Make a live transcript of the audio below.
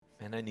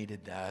And I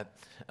needed that.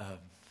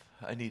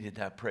 I needed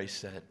that praise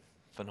set.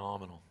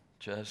 Phenomenal.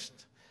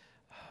 Just,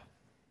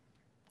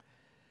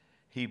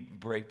 he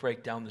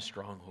break down the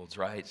strongholds,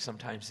 right?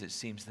 Sometimes it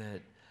seems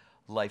that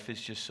life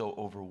is just so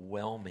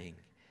overwhelming,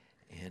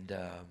 and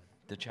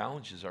the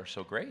challenges are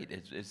so great.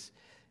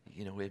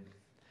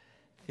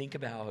 Think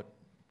about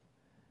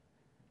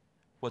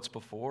what's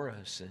before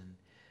us, and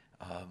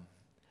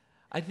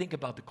I think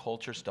about the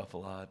culture stuff a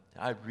lot.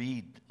 I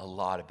read a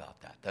lot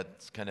about that.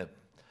 That's kind of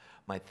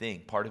my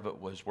thing. Part of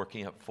it was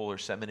working at Fuller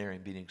Seminary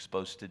and being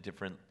exposed to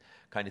different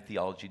kind of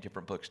theology,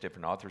 different books,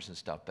 different authors and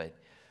stuff. But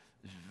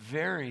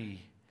the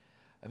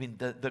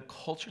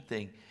culture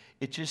thing,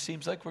 it just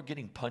seems like we're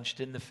getting punched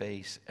in the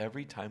face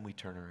every time we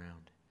turn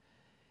around.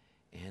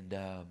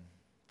 And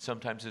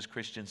sometimes as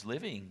Christians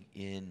living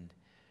in,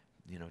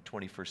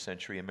 21st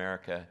century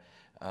America,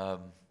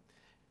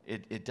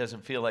 it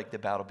doesn't feel like the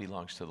battle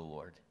belongs to the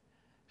Lord.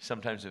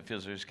 Sometimes it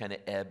feels there's kind of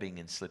ebbing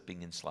and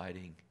slipping and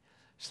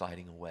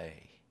sliding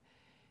away.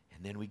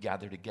 And then we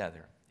gather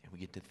together and we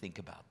get to think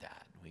about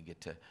that. We get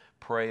to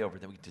pray over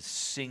that. We get to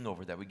sing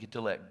over that. We get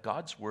to let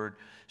God's word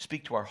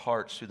speak to our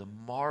hearts through the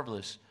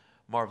marvelous,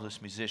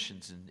 marvelous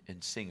musicians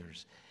and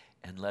singers,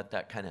 and let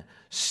that kind of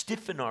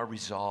stiffen our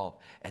resolve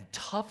and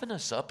toughen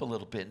us up a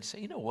little bit and say,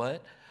 you know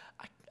what?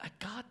 I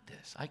got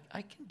this.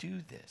 I can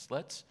do this.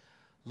 Let's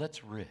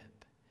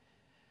rip.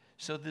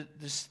 So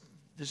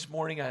this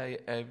morning,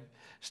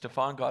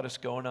 Stefan got us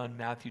going on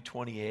Matthew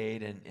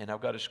 28, and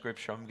I've got a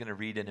scripture I'm going to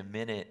read in a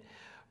minute.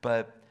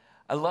 But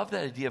I love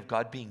that idea of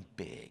God being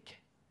big.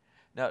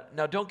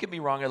 Now, don't get me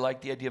wrong. I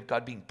like the idea of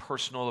God being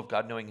personal, of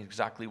God knowing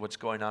exactly what's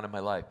going on in my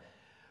life.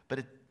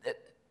 But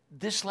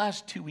this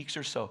last 2 weeks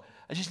or so,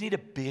 I just need a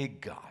big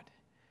God.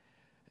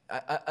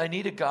 I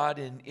need a God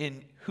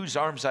in whose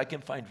arms I can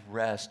find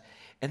rest.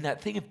 And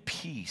that thing of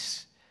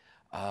peace,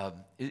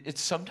 it's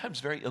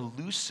sometimes very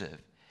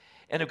elusive.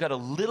 And I've got a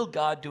little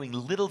God doing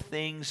little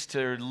things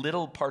to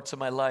little parts of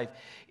my life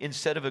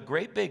instead of a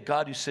great big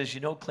God who says,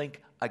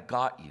 Klink, I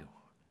got you.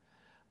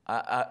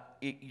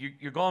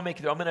 You're going to make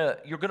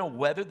it. You're going to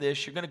weather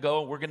this. You're going to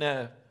go. We're going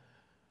to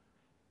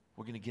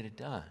get it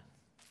done.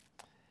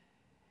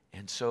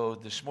 And so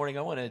this morning,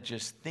 I want to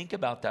just think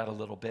about that a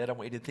little bit. I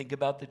want you to think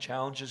about the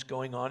challenges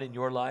going on in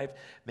your life.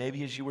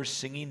 Maybe as you were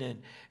singing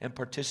and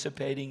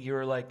participating, you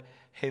were like,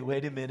 hey,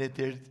 wait a minute.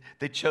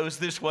 They chose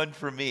this one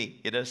for me.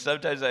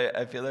 Sometimes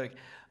I feel like,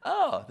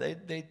 oh,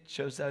 they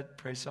chose that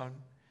praise song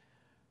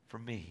for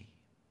me.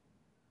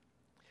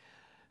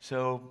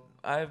 So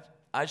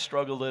I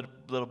struggle a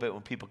little bit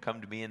when people come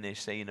to me and they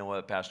say, you know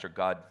what, Pastor,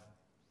 God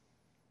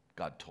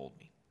told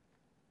me.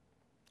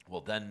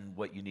 Well, then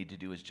what you need to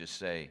do is just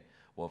say,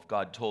 well, if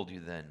God told you,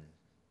 then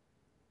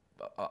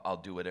I'll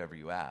do whatever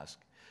you ask.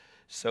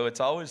 So it's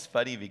always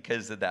funny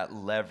because of that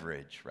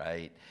leverage,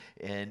 right?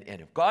 And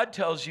if God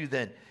tells you,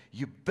 then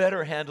you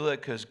better handle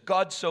it because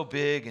God's so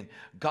big and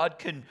God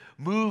can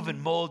move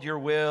and mold your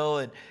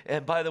will.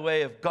 And by the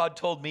way, if God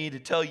told me to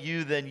tell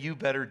you, then you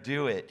better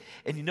do it.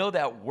 And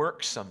that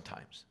works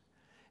sometimes.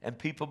 And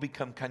people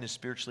become kind of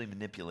spiritually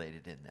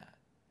manipulated in that.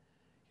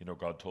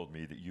 God told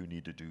me that you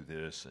need to do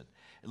this. And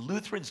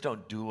Lutherans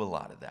don't do a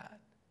lot of that.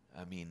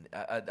 I mean,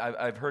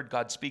 I've heard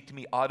God speak to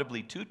me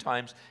audibly 2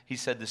 times. He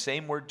said the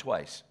same word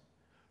twice,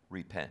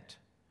 repent.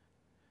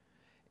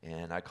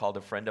 And I called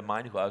a friend of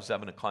mine who I was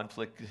having a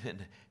conflict,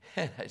 and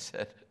I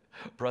said,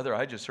 brother,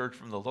 I just heard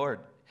from the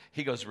Lord.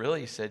 He goes, really?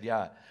 He said,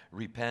 yeah,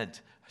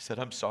 repent. I said,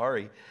 I'm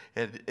sorry.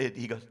 And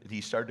he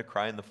started to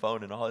cry on the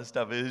phone and all this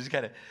stuff. It was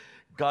kind of,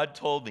 God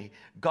told me.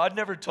 God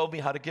never told me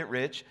how to get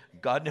rich.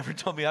 God never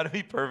told me how to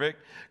be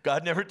perfect.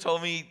 God never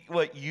told me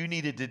what you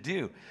needed to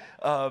do.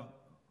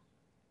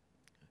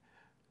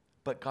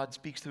 But God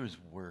speaks through his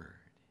word.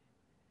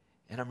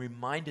 And I'm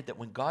reminded that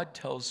when God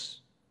tells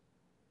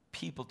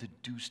people to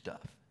do stuff,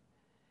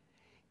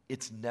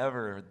 it's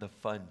never the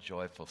fun,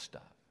 joyful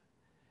stuff.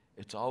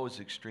 It's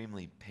always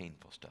extremely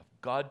painful stuff.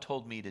 God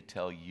told me to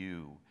tell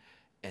you,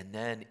 and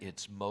then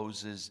it's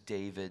Moses,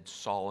 David,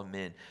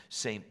 Solomon,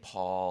 St.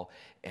 Paul,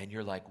 and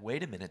you're like,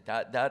 wait a minute,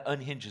 that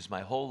unhinges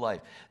my whole life.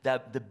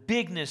 The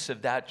bigness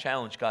of that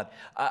challenge, God,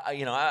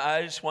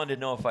 I just wanted to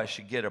know if I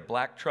should get a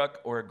black truck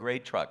or a gray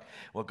truck.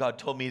 Well, God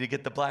told me to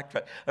get the black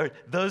truck.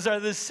 Those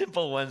are the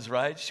simple ones,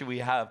 right? Should we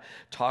have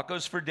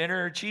tacos for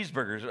dinner or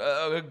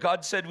cheeseburgers?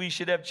 God said we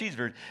should have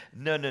cheeseburgers.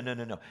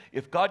 No.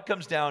 If God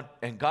comes down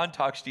and God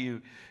talks to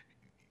you,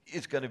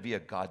 it's going to be a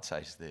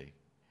God-sized thing.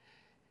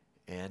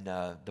 And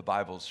the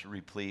Bible's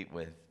replete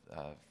with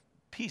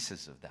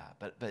pieces of that.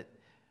 But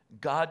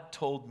God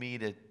told me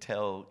to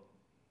tell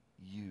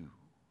you.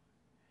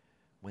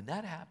 When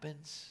that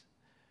happens,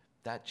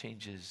 that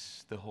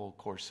changes the whole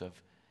course of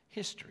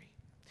history.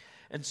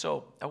 And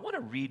so I want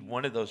to read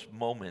one of those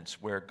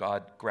moments where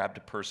God grabbed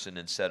a person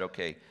and said,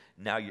 okay,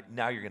 now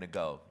you're going to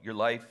go. Your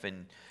life,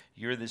 and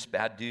you're this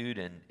bad dude,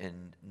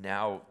 and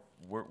now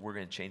we're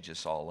going to change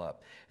this all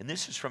up. And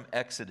this is from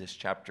Exodus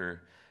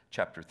chapter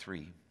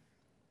 3.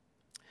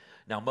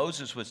 Now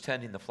Moses was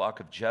tending the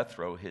flock of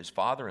Jethro, his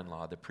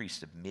father-in-law, the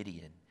priest of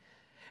Midian.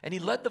 And he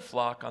led the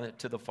flock on it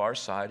to the far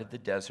side of the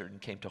desert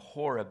and came to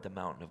Horeb, the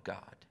mountain of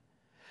God.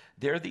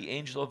 There the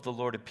angel of the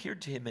Lord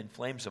appeared to him in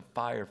flames of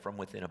fire from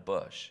within a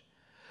bush.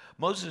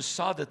 Moses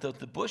saw that though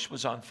the bush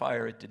was on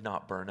fire, it did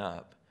not burn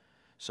up.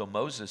 So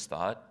Moses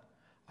thought,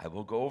 I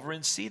will go over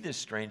and see this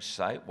strange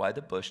sight, why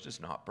the bush does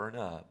not burn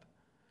up.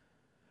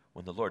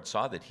 When the Lord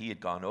saw that he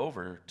had gone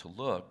over to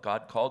look,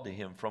 God called to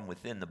him from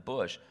within the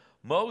bush,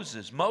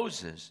 Moses,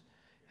 Moses.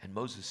 And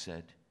Moses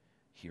said,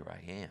 Here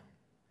I am.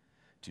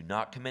 Do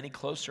not come any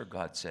closer,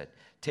 God said.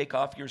 Take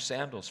off your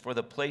sandals, for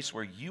the place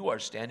where you are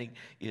standing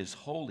is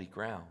holy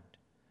ground.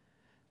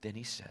 Then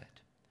he said,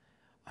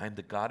 I am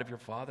the God of your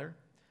father,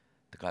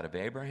 the God of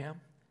Abraham,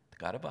 the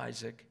God of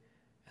Isaac,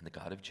 and the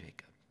God of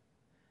Jacob.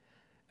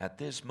 At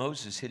this,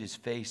 Moses hid his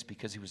face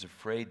because he was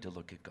afraid to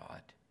look at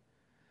God.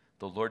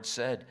 The Lord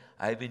said,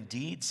 I have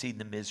indeed seen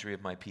the misery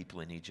of my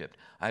people in Egypt.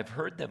 I have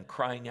heard them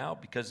crying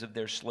out because of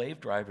their slave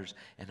drivers,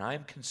 and I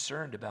am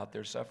concerned about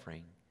their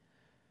suffering.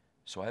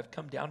 So I have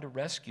come down to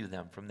rescue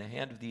them from the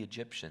hand of the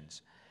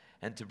Egyptians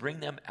and to bring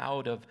them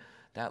out of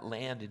that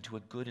land into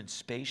a good and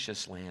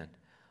spacious land,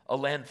 a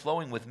land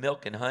flowing with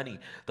milk and honey,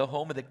 the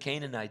home of the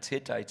Canaanites,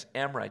 Hittites,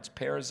 Amorites,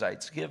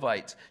 Perizzites,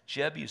 Hivites,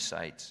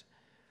 Jebusites.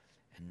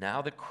 And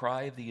now the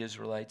cry of the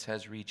Israelites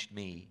has reached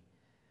me,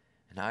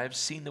 and I have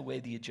seen the way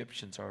the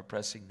Egyptians are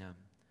oppressing them.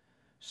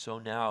 So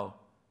now,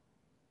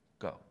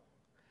 go.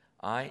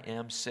 I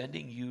am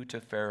sending you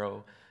to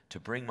Pharaoh to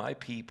bring my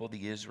people,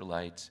 the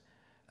Israelites,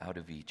 out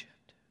of Egypt.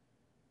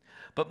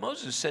 But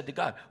Moses said to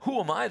God, Who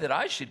am I that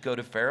I should go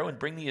to Pharaoh and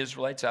bring the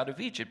Israelites out of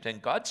Egypt?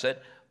 And God said,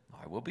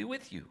 I will be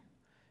with you,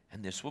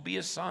 and this will be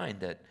a sign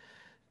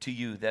to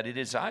you that it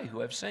is I who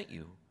have sent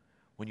you.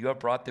 When you have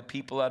brought the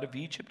people out of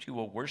Egypt, you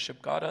will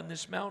worship God on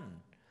this mountain.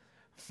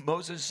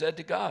 Moses said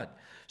to God,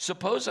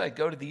 Suppose I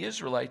go to the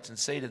Israelites and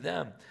say to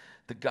them,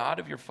 The God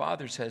of your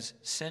fathers has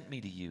sent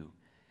me to you.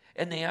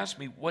 And they ask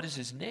me, What is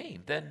his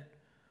name? Then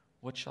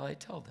what shall I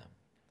tell them?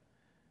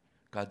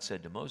 God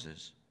said to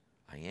Moses,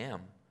 I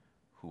am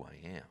who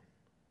I am.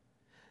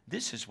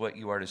 This is what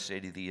you are to say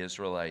to the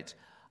Israelites,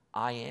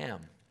 I am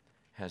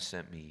has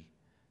sent me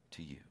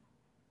to you.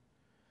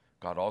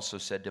 God also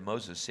said to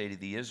Moses, Say to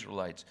the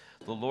Israelites,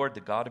 The Lord,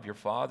 the God of your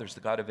fathers,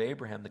 the God of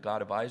Abraham, the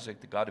God of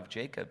Isaac, the God of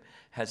Jacob,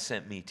 has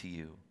sent me to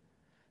you.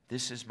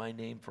 This is my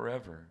name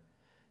forever,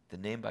 the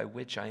name by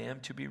which I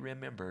am to be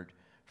remembered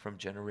from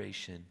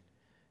generation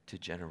to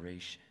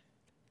generation.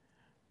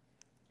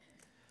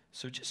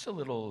 So just a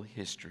little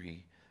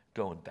history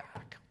going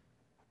back.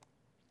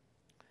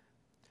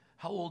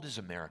 How old is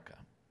America?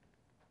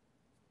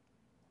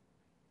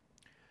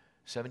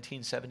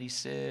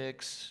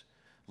 1776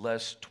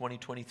 less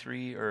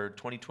 2023, or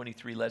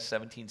 2023 less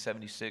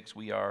 1776,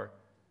 we are,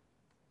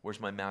 where's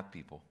my math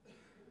people?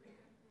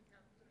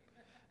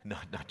 No,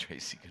 not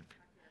Tracy.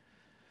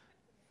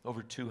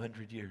 Over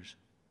 200 years.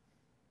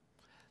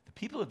 The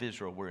people of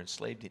Israel were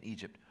enslaved in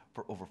Egypt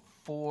for over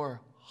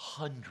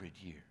 400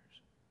 years.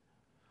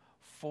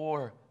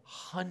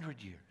 400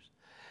 years.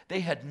 They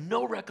had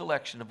no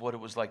recollection of what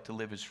it was like to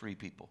live as free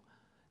people.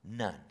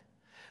 None.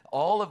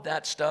 All of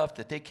that stuff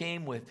that they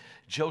came with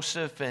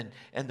Joseph and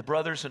the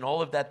brothers and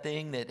all of that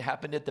thing that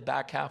happened at the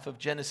back half of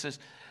Genesis,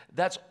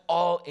 that's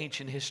all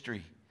ancient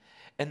history.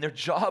 And their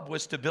job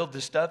was to build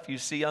the stuff you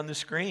see on the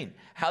screen.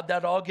 How'd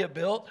that all get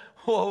built?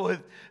 Well,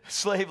 with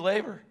slave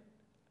labor.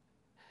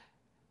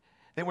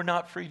 They were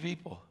not free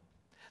people.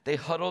 They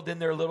huddled in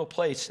their little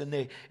place and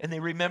they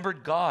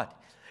remembered God.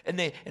 And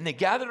they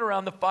gathered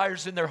around the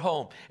fires in their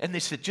home. And they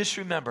said, just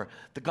remember,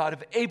 the God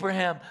of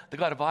Abraham, the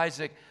God of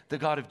Isaac, the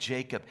God of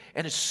Jacob.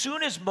 And as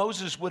soon as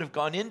Moses would have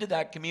gone into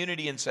that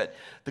community and said,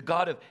 the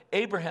God of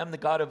Abraham, the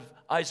God of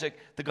Isaac,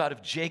 the God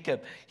of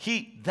Jacob,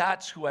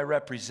 that's who I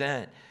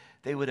represent.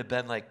 They would have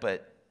been like,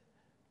 but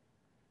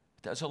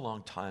that's a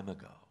long time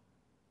ago.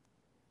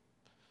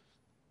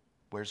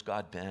 Where's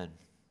God been?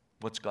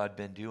 What's God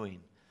been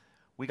doing?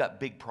 We got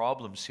big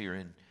problems here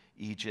in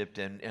Egypt,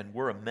 and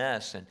we're a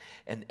mess,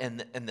 and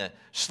the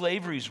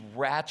slavery's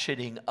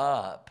ratcheting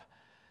up.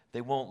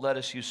 They won't let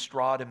us use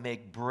straw to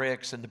make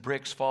bricks, and the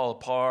bricks fall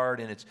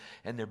apart,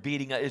 and they're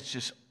beating us. It's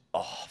just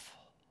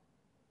awful.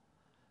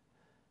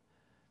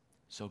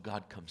 So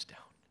God comes down.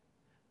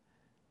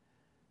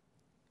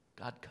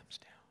 God comes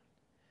down.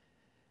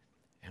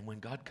 And when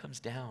God comes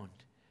down,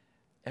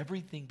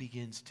 everything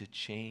begins to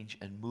change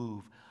and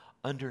move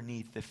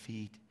underneath the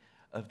feet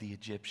of the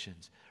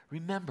Egyptians.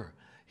 Remember,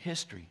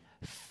 history.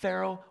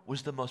 Pharaoh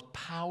was the most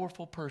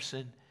powerful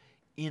person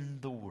in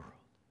the world.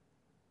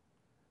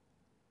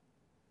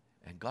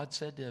 And God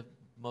said to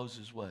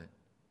Moses, what?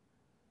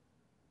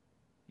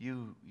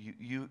 You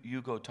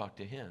go talk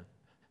to him.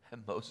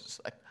 And Moses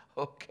is like,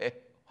 okay,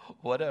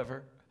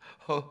 whatever.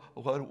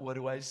 What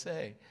do I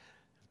say?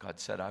 God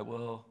said, I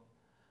will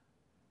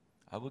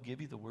give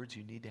you the words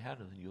you need to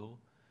handle, and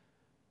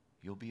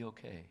you'll be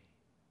okay.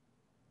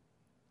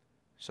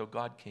 So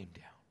God came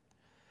down.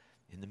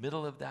 In the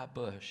middle of that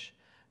bush,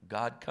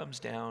 God comes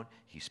down,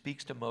 he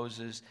speaks to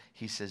Moses,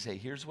 he says, hey,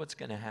 here's what's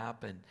going to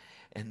happen.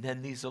 And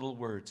then these little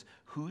words,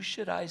 who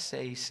should I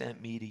say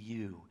sent me to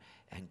you?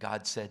 And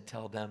God said,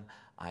 tell them,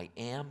 I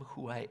am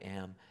who I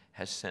am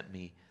has sent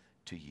me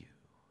to you.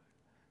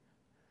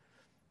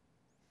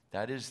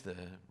 That is the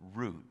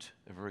root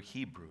of a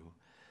Hebrew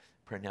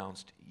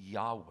pronounced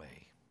Yahweh.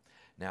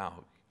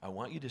 Now, I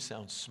want you to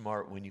sound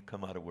smart when you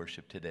come out of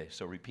worship today.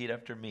 So repeat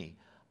after me.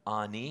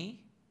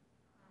 Ani,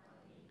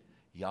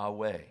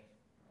 Yahweh.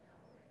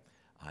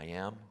 I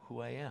am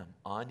who I am.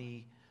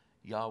 Ani,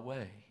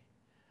 Yahweh.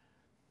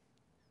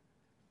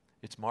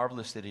 It's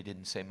marvelous that he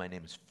didn't say, my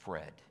name is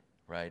Fred,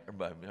 right?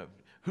 Or,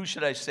 who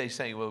should I say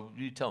saying, well,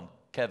 you tell him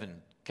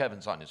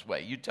Kevin's on his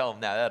way. You tell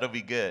him that. That'll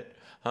be good.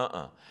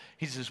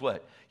 He says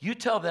what? You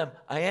tell them,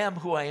 I am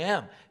who I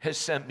am has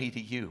sent me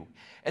to you.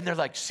 And they're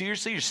like,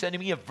 seriously, you're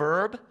sending me a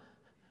verb?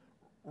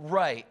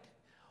 Right.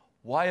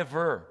 Why a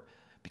verb?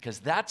 Because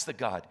that's the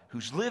God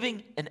who's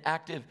living and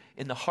active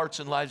in the hearts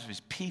and lives of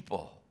his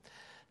people.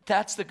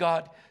 That's the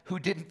God who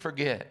didn't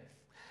forget.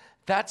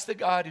 That's the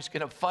God who's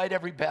going to fight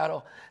every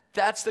battle.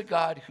 That's the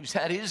God who's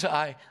had his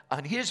eye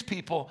on his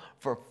people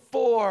for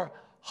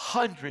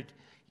 400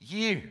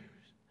 years.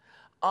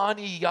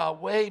 Ani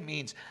Yahweh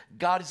means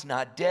God is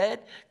not dead.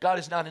 God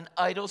is not an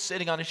idol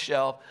sitting on a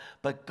shelf,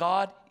 but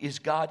God is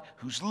God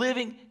who's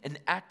living and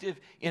active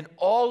in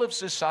all of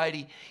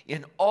society,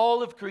 in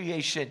all of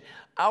creation.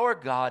 Our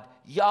God,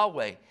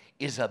 Yahweh,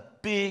 is a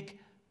big,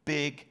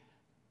 big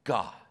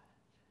God.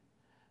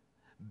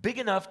 Big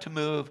enough to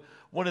move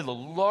one of the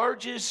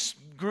largest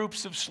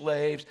groups of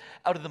slaves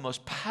out of the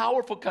most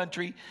powerful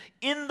country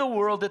in the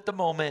world at the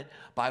moment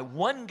by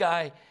one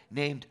guy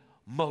named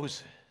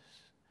Moses.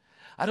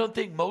 I don't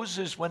think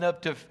Moses went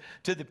up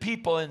to the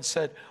people and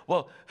said,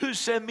 well, who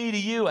sent me to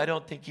you? I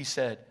don't think he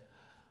said,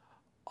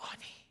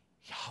 Ani,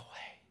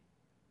 Yahweh.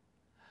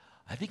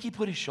 I think he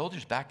put his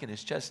shoulders back and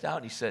his chest out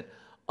and he said,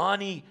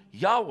 Ani,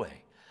 Yahweh.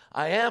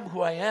 I am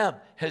who I am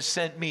has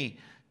sent me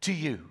to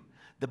you.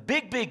 The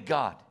big, big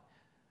God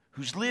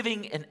who's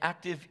living and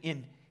active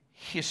in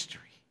history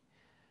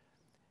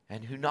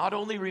and who not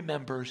only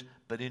remembers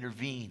but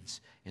intervenes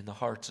in the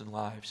hearts and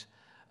lives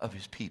of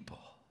his people.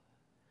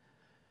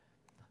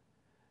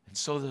 And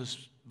so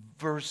those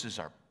verses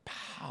are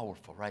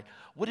powerful, right?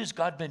 What has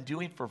God been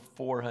doing for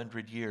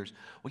 400 years?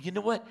 Well, you know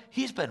what?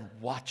 He's been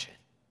watching.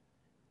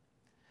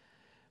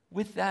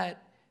 With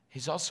that,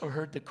 he's also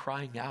heard the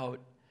crying out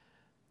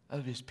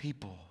of his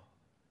people.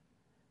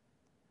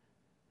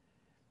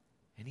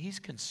 And he's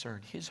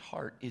concerned. His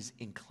heart is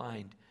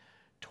inclined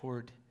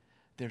toward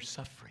their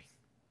suffering.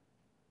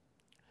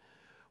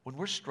 When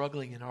we're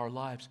struggling in our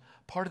lives,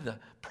 part of the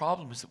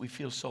problem is that we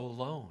feel so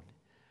alone.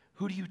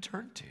 Who do you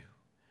turn to?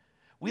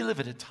 We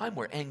live at a time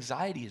where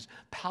anxiety is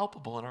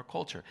palpable in our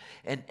culture.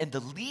 And the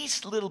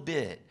least little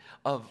bit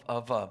of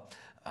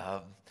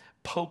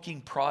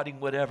poking,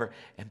 prodding, whatever,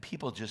 and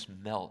people just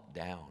melt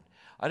down.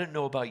 I don't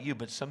know about you,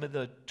 but some of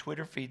the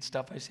Twitter feed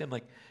stuff I see, I'm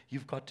like,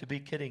 you've got to be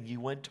kidding. You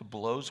went to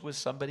blows with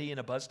somebody in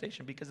a bus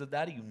station because of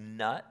that? Are you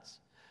nuts?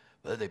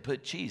 Well, they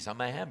put cheese on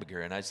my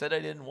hamburger, and I said I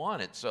didn't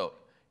want it. So,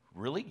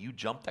 really? You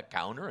jumped the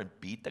counter and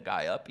beat the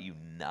guy up? Are you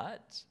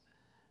nuts?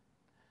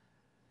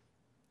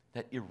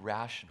 That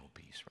irrational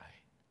piece, right?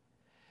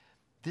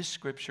 This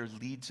scripture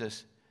leads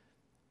us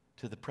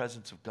to the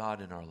presence of God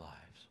in our lives.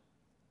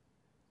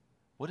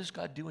 What does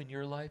God do in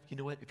your life? You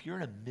know what? If you're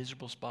in a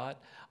miserable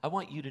spot, I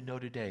want you to know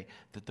today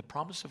that the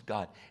promise of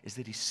God is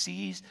that he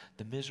sees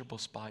the miserable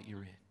spot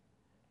you're in.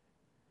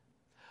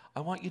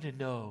 I want you to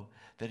know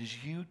that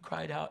as you've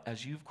cried out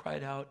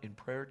in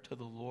prayer to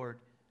the Lord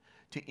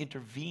to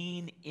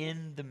intervene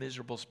in the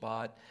miserable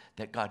spot,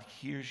 that God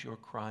hears your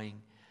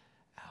crying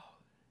out.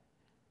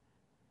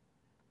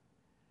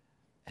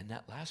 And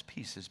that last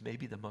piece is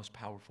maybe the most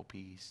powerful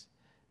piece,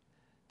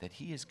 that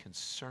he is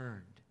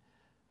concerned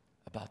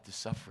about the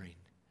suffering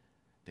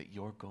that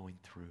you're going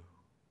through.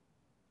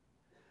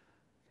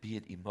 Be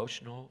it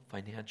emotional,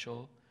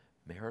 financial,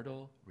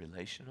 marital,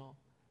 relational.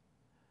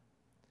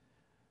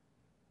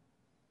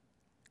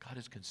 God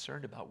is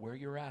concerned about where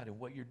you're at and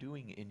what you're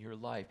doing in your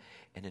life.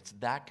 And it's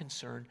that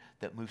concern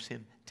that moves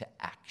him to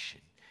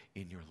action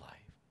in your life.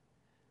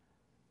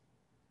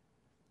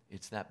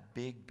 It's that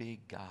big,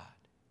 big God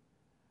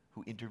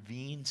who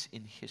intervenes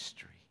in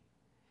history.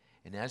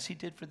 And as he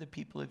did for the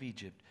people of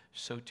Egypt,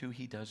 so too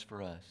he does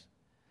for us,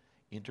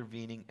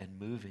 intervening and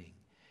moving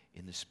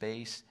in the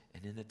space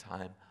and in the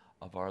time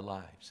of our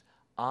lives.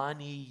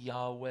 Ani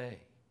Yahweh,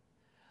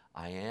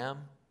 I am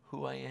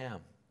who I am.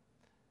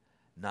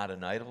 Not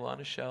an idol on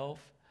a shelf,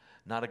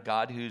 not a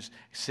God who's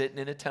sitting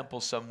in a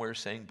temple somewhere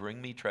saying,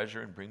 bring me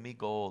treasure and bring me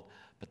gold,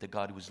 but the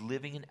God who is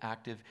living and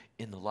active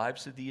in the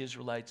lives of the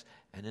Israelites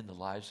and in the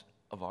lives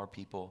of our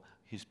people,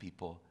 his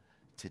people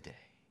today.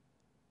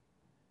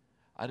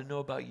 I don't know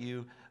about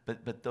you,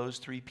 but those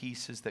three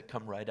pieces that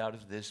come right out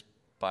of this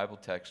Bible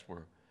text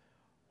were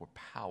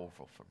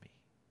powerful for me.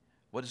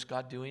 What is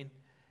God doing?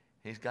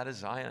 He's got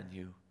his eye on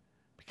you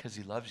because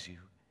he loves you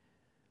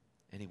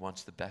and he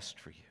wants the best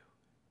for you.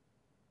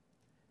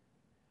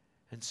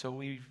 And so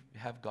we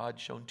have God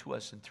shown to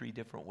us in three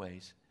different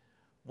ways.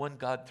 One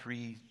God,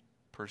 three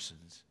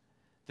persons.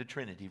 The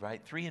Trinity,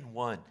 right? 3 in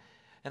 1.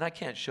 And I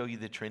can't show you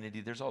the Trinity.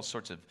 There's all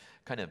sorts of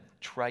kind of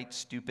trite,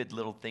 stupid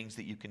little things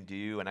that you can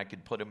do, and I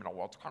could put them in a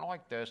wall. It's kind of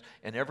like this.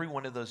 And every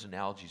one of those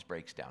analogies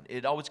breaks down.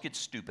 It always gets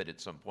stupid at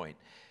some point.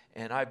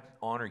 And I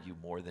honor you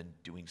more than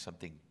doing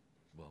something,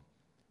 well,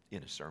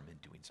 in a sermon,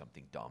 doing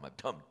something dumb. I've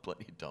done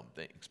plenty of dumb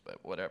things, but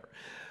whatever.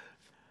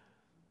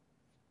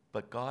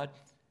 But God,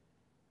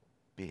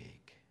 big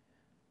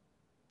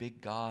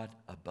God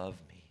above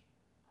me.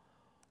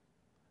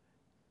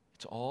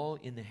 It's all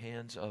in the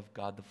hands of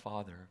God the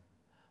Father.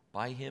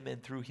 By him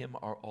and through him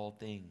are all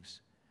things.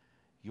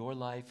 Your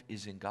life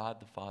is in God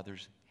the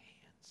Father's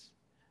hands.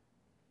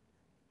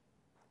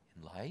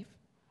 In life,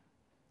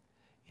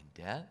 in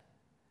death,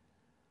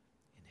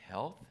 in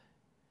health,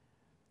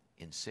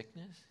 in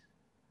sickness.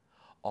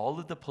 All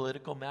of the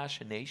political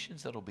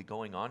machinations that will be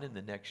going on in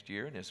the next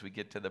year, and as we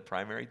get to the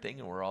primary thing,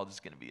 and we're all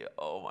just going to be,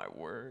 oh my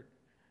word.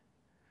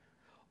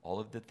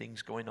 All of the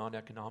things going on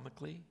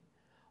economically,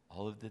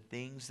 all of the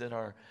things that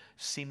are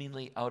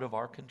seemingly out of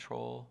our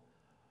control,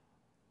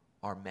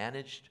 are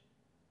managed,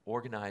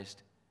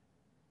 organized,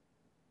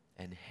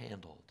 and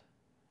handled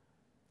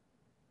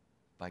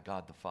by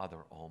God the Father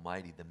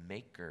Almighty, the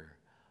maker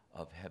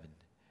of heaven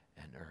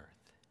and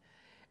earth.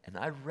 And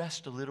I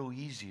rest a little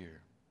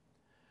easier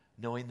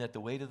knowing that the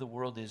weight of the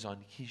world is on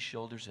his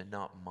shoulders and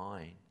not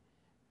mine.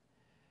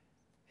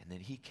 And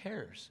that he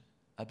cares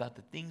about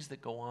the things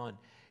that go on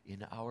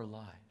in our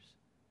lives.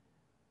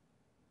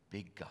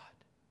 Big God.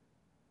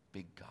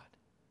 Big God.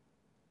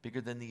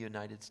 Bigger than the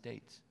United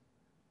States.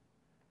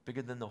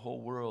 Bigger than the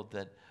whole world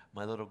that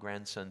my little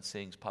grandson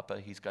sings,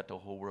 Papa, he's got the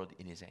whole world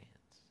in his hands.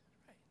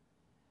 Right?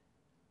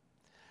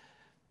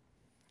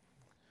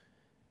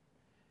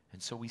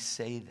 And so we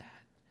say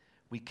that.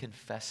 We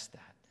confess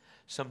that.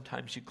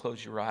 Sometimes you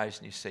close your eyes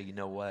and you say, you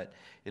know what?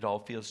 It all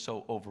feels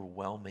so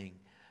overwhelming,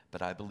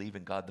 but I believe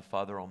in God the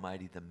Father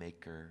Almighty, the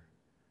maker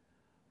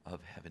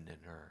of heaven and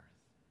earth.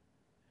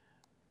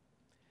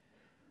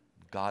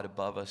 God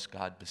above us,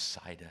 God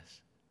beside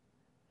us.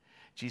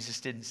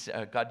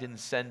 God didn't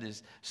send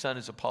his son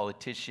as a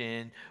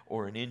politician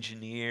or an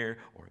engineer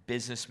or a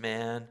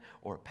businessman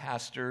or a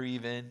pastor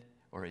even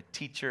or a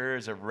teacher,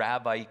 as a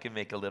rabbi. You can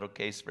make a little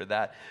case for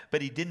that.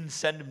 But he didn't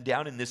send him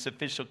down in this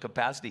official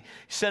capacity.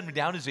 He sent him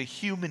down as a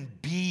human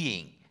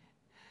being.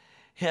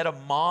 He had a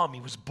mom.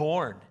 He was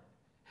born.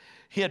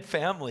 He had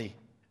family.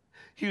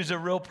 He was a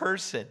real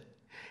person.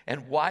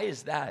 And why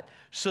is that?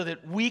 So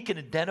that we can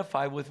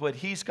identify with what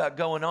he's got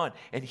going on,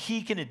 and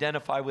he can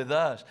identify with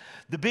us.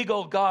 The big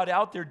old God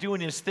out there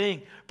doing his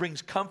thing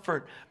brings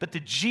comfort, but the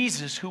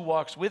Jesus who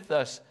walks with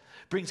us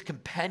brings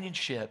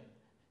companionship.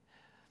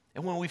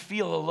 And when we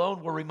feel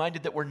alone, we're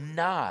reminded that we're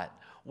not.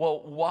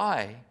 Well,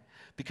 why?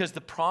 Because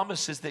the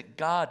promise is that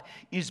God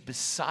is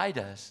beside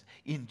us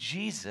in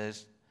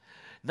Jesus,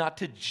 not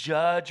to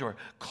judge or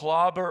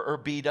clobber or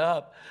beat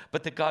up,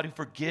 but the God who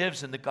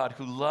forgives and the God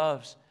who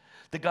loves.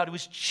 The God who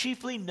is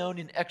chiefly known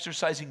in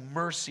exercising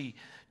mercy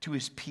to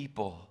his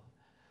people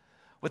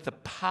with the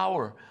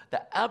power,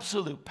 the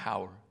absolute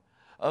power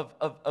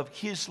of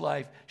his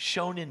life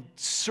shown in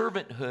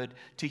servanthood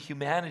to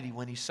humanity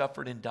when he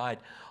suffered and died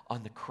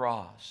on the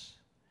cross.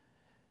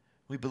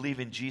 We believe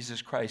in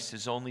Jesus Christ,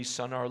 his only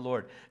Son, our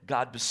Lord,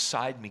 God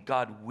beside me,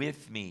 God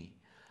with me,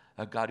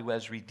 a God who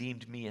has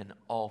redeemed me in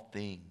all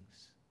things.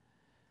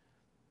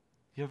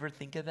 You ever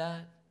think of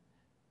that?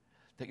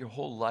 That your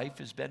whole life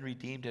has been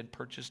redeemed and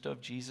purchased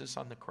of Jesus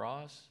on the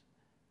cross?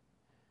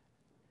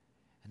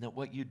 And that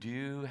what you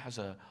do has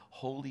a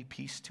holy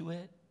peace to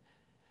it?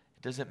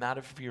 It doesn't matter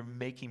if you're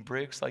making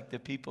bricks like the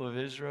people of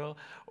Israel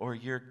or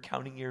you're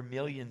counting your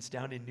millions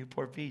down in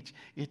Newport Beach.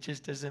 It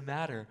just doesn't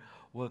matter.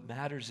 What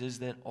matters is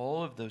that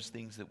all of those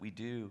things that we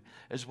do,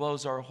 as well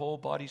as our whole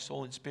body,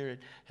 soul, and spirit,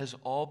 has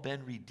all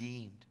been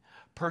redeemed,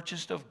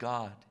 purchased of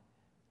God.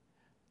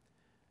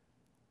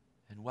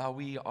 And while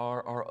we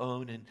are our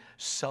own and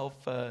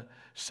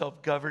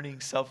self-governing,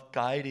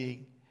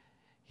 self-guiding,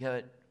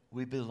 yet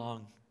we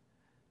belong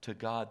to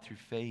God through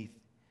faith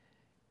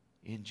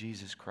in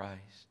Jesus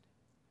Christ.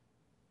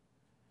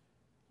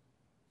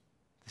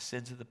 The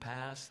sins of the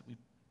past that we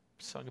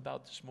sung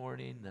about this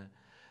morning,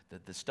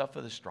 the stuff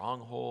of the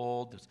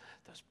stronghold,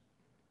 those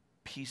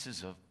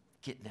pieces of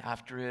getting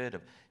after it,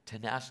 of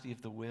tenacity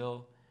of the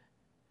will.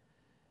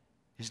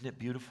 Isn't it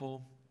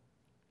beautiful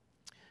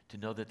to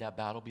know that that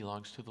battle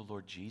belongs to the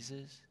Lord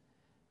Jesus?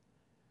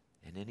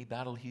 And any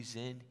battle he's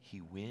in,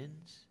 he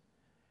wins.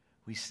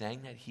 We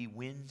sang that he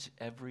wins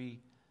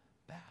every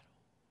battle.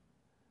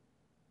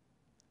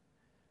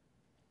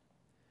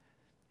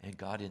 And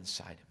God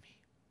inside of me.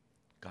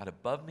 God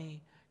above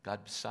me,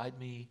 God beside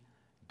me,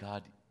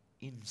 God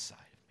inside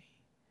of me.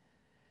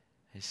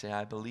 I say,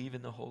 I believe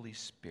in the Holy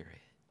Spirit.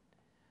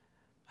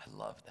 I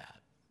love that.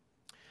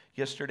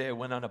 Yesterday I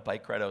went on a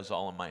bike ride. I was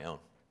all on my own.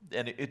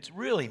 And it's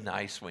really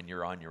nice when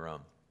you're on your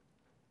own.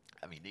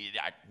 I mean,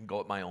 I can go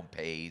at my own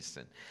pace,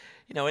 and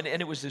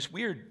and it was this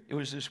weird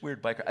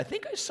bike ride. I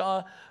think I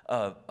saw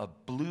a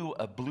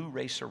blue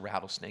racer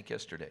rattlesnake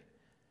yesterday.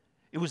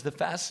 It was the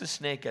fastest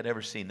snake I'd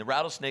ever seen. The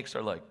rattlesnakes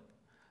are like,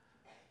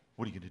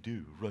 what are you going to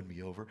do? Run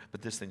me over?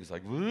 But this thing is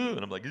like, and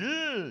I'm like, ugh.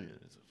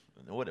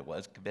 I know what it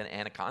was. Could have been an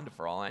anaconda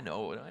for all I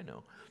know. What do I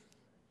know?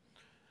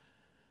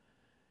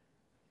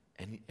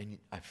 And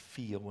I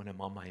feel when I'm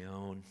on my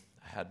own,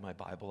 I had my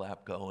Bible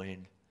app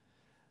going.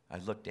 I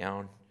look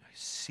down, I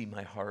see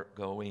my heart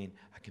going.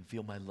 I can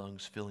feel my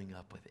lungs filling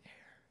up with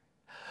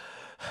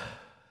air.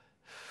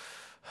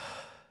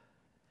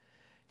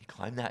 You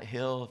climb that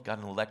hill. I've got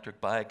an electric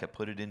bike. I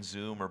put it in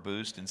Zoom or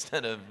Boost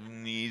instead of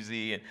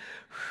Easy. And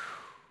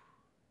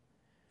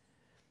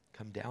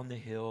come down the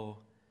hill,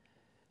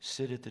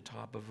 sit at the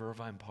top of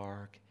Irvine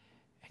Park,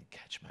 and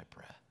catch my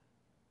breath.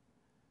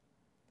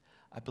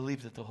 I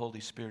believe that the Holy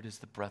Spirit is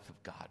the breath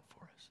of God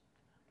for us.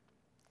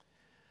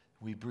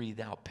 We breathe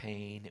out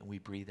pain, and we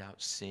breathe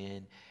out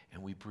sin,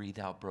 and we breathe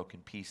out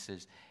broken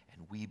pieces,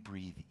 and we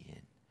breathe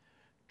in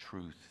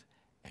truth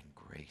and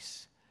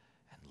grace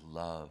and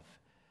love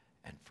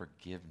and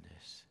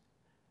forgiveness.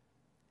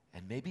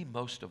 And maybe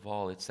most of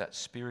all, it's that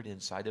Spirit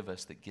inside of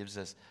us that gives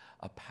us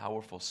a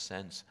powerful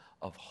sense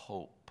of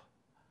hope.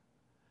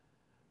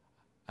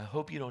 I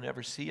hope you don't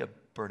ever see a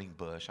burning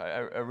bush. I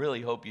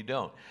really hope you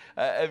don't.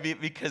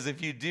 Because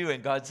if you do,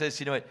 and God says,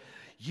 you know what,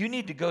 you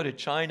need to go to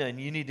China and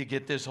you need to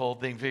get this whole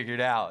thing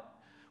figured out.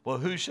 Well,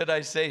 who should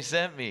I say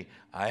sent me?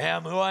 I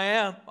am who I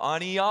am,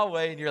 Ani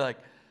Yahweh. And you're like,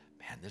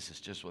 man, this is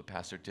just what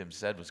Pastor Tim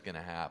said was going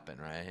to happen,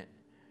 right?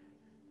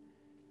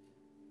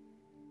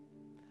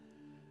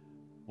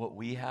 What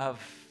we have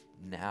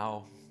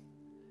now,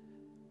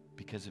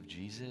 because of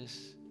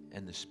Jesus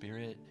and the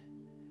Spirit,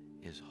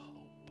 is hope.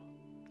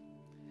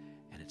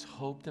 And it's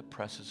hope that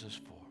presses us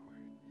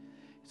forward.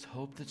 It's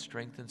hope that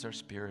strengthens our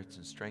spirits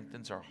and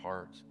strengthens our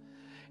hearts.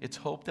 It's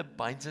hope that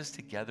binds us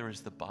together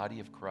as the body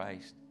of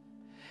Christ.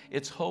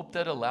 It's hope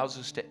that allows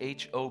us to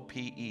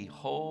H-O-P-E,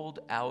 hold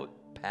out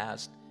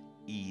past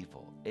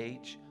evil.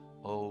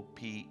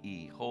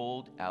 H-O-P-E,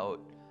 hold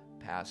out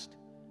past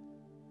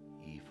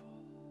evil.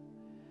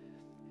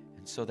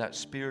 And so that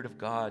Spirit of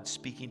God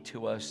speaking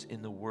to us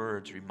in the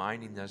words,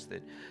 reminding us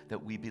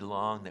that we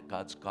belong, that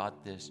God's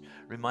got this,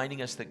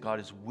 reminding us that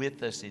God is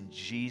with us in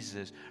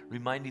Jesus,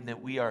 reminding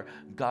that we are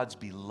God's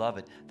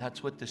beloved.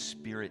 That's what the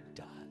Spirit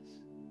does.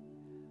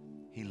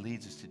 He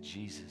leads us to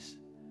Jesus,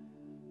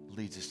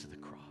 leads us to the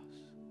cross.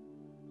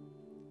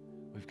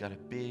 We've got a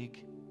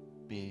big,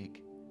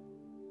 big,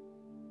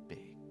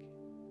 big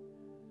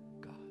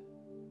God.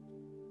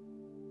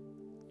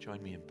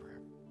 Join me in prayer.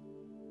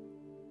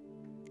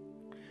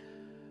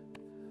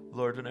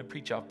 Lord, when I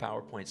preach off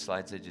PowerPoint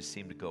slides, they just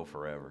seem to go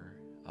forever.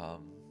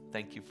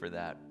 Thank you for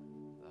that.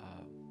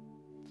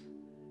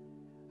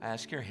 I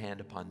ask your hand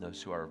upon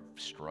those who are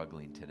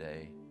struggling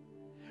today.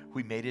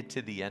 We made it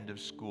to the end of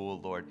school,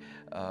 Lord,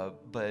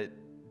 but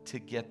to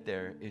get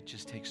there, it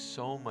just takes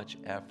so much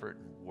effort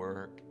and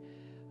work.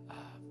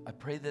 I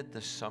pray that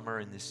the summer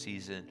and this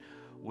season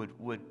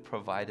would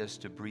provide us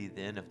to breathe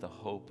in of the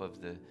hope of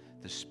the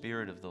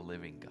Spirit of the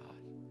living God.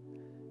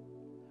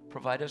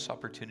 Provide us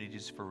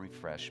opportunities for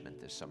refreshment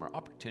this summer,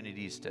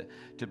 opportunities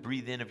to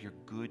breathe in of your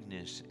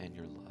goodness and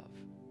your love.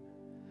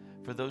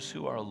 For those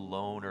who are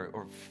alone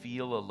or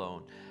feel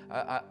alone,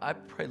 I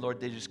pray, Lord,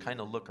 they just kind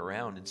of look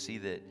around and see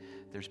that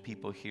there's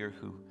people here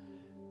who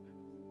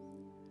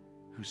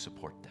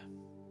support them.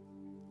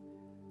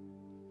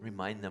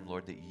 Remind them,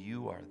 Lord, that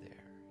you are there.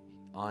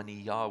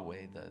 Ani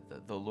Yahweh,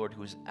 the Lord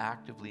who is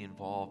actively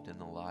involved in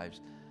the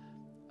lives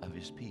of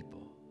his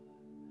people.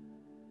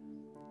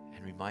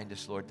 And remind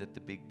us, Lord, that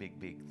the big, big,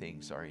 big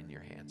things are in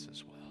your hands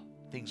as well.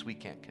 Things we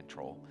can't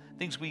control.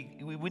 Things we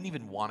wouldn't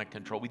even want to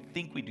control. We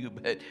think we do,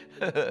 but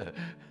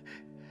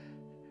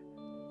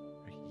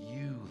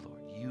you,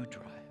 Lord, you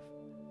drive.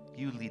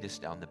 You lead us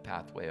down the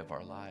pathway of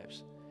our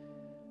lives.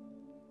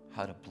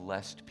 How a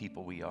blessed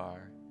people we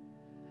are.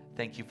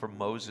 Thank you for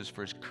Moses,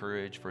 for his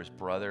courage, for his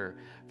brother,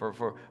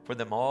 for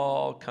them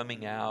all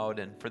coming out,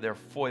 and for their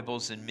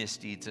foibles and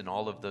misdeeds and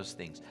all of those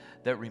things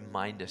that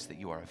remind us that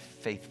you are a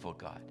faithful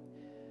God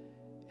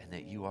and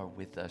that you are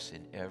with us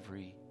in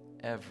every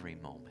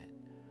moment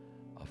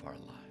of our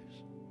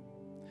lives.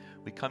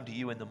 We come to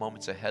you in the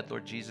moments ahead,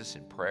 Lord Jesus,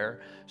 in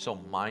prayer, so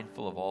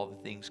mindful of all the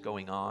things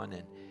going on,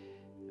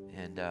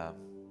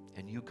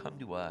 and you come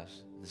to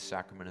us in the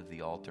sacrament of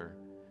the altar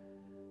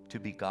to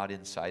be God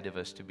inside of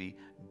us, to be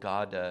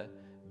God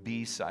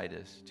beside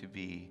us, to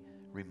be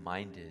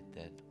reminded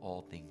that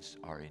all things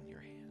are in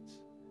your hands.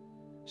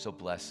 So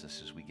bless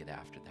us as we get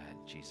after that.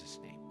 In Jesus'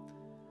 name,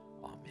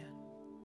 amen.